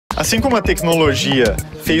Assim como a tecnologia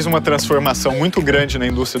fez uma transformação muito grande na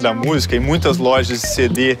indústria da música e muitas lojas de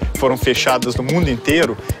CD foram fechadas no mundo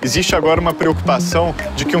inteiro, existe agora uma preocupação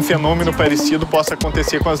de que um fenômeno parecido possa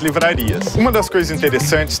acontecer com as livrarias. Uma das coisas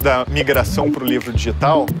interessantes da migração para o livro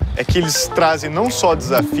digital é que eles trazem não só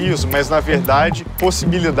desafios, mas, na verdade,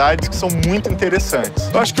 possibilidades que são muito interessantes.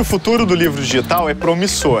 Eu acho que o futuro do livro digital é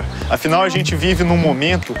promissor. Afinal, a gente vive num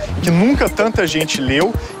momento em que nunca tanta gente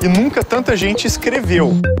leu e nunca tanta gente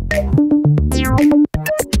escreveu.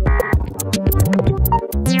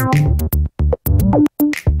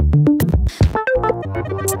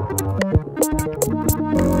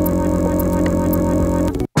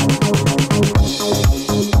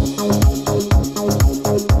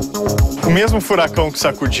 O mesmo furacão que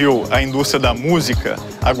sacudiu a indústria da música,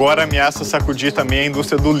 agora ameaça sacudir também a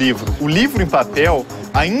indústria do livro. O livro em papel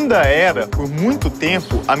ainda era, por muito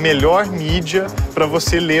tempo, a melhor mídia para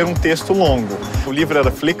você ler um texto longo. O livro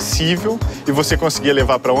era flexível e você conseguia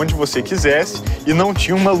levar para onde você quisesse e não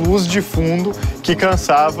tinha uma luz de fundo que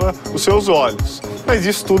cansava os seus olhos. Mas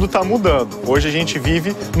isso tudo está mudando. Hoje a gente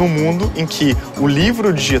vive num mundo em que o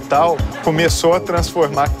livro digital começou a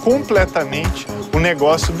transformar completamente o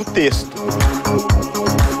negócio do texto.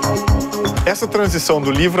 Essa transição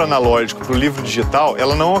do livro analógico para o livro digital,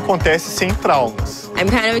 ela não acontece sem traumas. I'm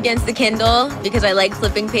kind of against the Kindle because I like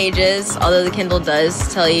flipping pages, although the Kindle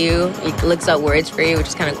does tell you, it looks up words for you, which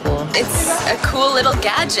is kind of cool. It's a cool little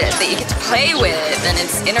gadget that you get to play with, and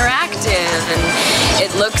it's interactive, and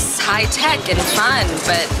it looks high-tech and fun,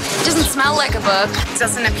 but it doesn't smell like a book. It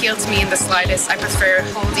doesn't appeal to me in the slightest. I prefer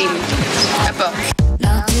holding a book.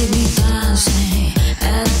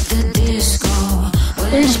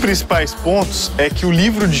 Um dos principais pontos é que o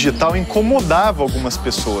livro digital incomodava algumas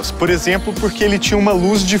pessoas. Por exemplo, porque ele tinha uma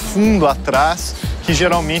luz de fundo atrás que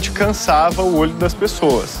geralmente cansava o olho das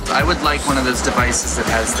pessoas. I would like one of those devices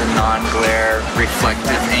that has the non-glare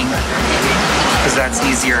reflective ink, because that's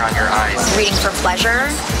easier on your eyes. Reading for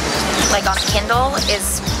pleasure, like on a Kindle,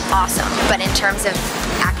 is awesome. But in terms of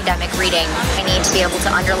academic reading, I need to be able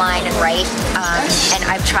to underline and write, and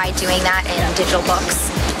I've tried doing that in digital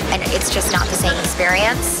books. And it's just not the same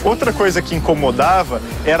experience. Outra coisa que incomodava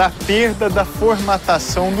era a perda da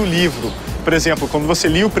formatação do livro. Por exemplo, quando você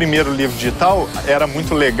lia o primeiro livro digital, era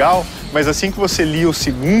muito legal, mas assim que você lia o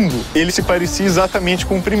segundo, ele se parecia exatamente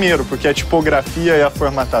com o primeiro, porque a tipografia e a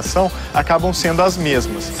formatação acabam sendo as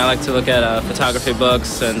mesmas. I like to look at photography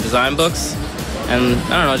books and design books, and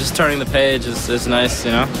I don't know, just turning the page is nice,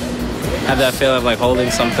 you know? Have that feeling of like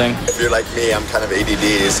holding something. If you're like me, I'm kind of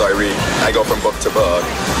ADD, so I go from book to book.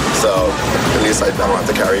 So at least I don't have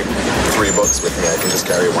to carry 3 books with me. I can just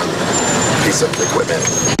carry one piece of equipment.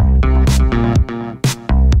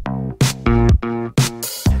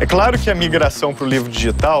 É claro que a migração para o livro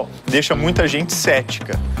digital deixa muita gente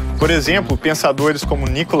cética. Por exemplo, pensadores como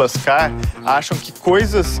Nicholas Carr acham que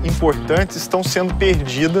coisas importantes estão sendo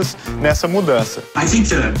perdidas nessa mudança. I think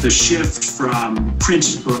the shift from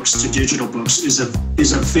printed books to digital books is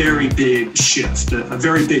a very big shift, a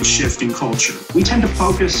very big shift in culture. We tend to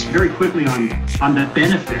focus very quickly on the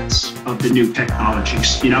benefits of the new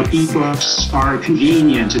technologies. You know, e-books are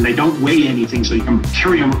convenient and they don't weigh anything, so you can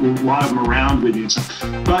carry a lot of them around with you.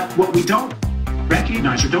 But what we don't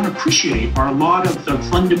recognize or don't appreciate are a lot of the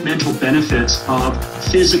fundamental benefits of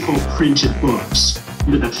physical printed books.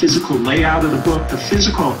 The physical layout of the book, the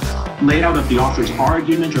physical layout of the author's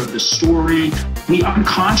argument or of the story. We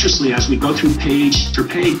unconsciously, as we go through page after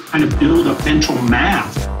page, kind of build a mental map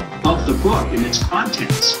of the book and its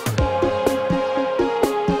contents.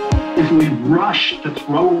 If we rush to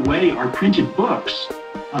throw away our printed books,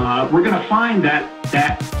 we're going to find that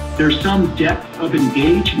there's some depth of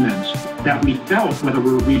engagement that we felt, whether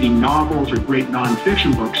we're reading novels or great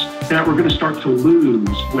nonfiction books, that we're going to start to lose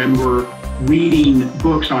when we're reading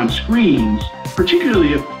books on screens,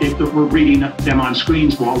 particularly if we're reading them on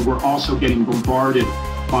screens while we're also getting bombarded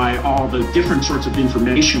by all the different sorts of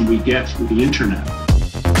information we get through the internet.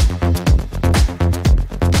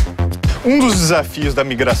 Um dos desafios da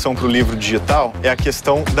migração para o livro digital é a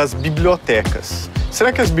questão das bibliotecas.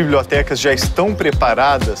 Será que as bibliotecas já estão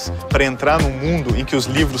preparadas para entrar num mundo em que os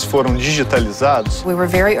livros foram digitalizados? We were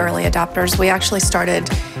very early adopters. We actually started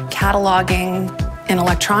cataloging in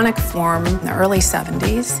electronic form in the early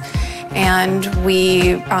 70s. And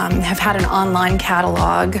we have had an online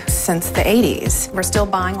catalog since the 80s. We're still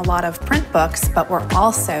buying a lot of print books, but we're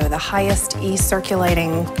also the highest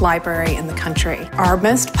e-circulating library in the country. Our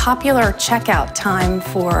most popular checkout time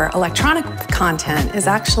for electronic content is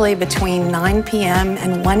actually between 9 p.m.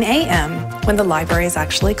 and 1 a.m. when the library is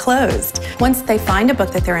actually closed. Once they find a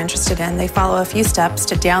book that they're interested in, they follow a few steps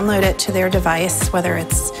to download it to their device, whether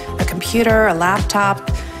it's computer, a laptop,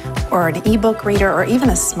 or an e-book reader, or even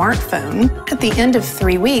a smartphone, at the end of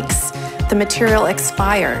 3 weeks, the material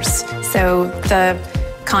expires, so the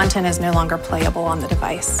content is no longer playable on the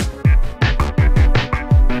device.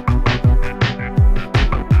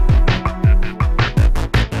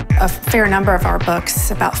 A fair number of our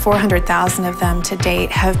books, about 400,000 of them to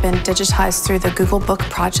date, have been digitized through the Google Book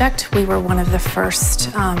Project. We were one of the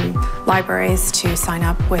first libraries to sign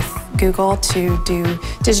up with Google to do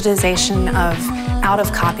digitization of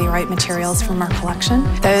out-of-copyright materials from our collection.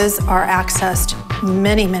 Those are accessed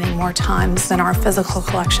many, many more times than our physical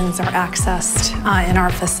collections are accessed in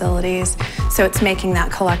our facilities. So it's making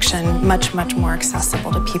that collection much, much more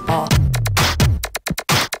accessible to people.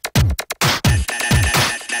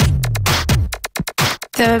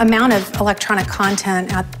 The amount of electronic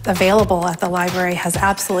content available at the library has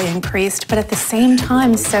absolutely increased, but at the same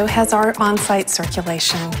time, so has our on-site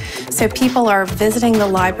circulation. So people are visiting the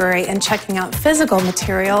library and checking out physical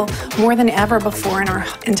material more than ever before in our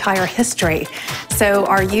entire history. So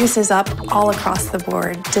our use is up all across the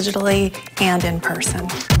board, digitally and in person.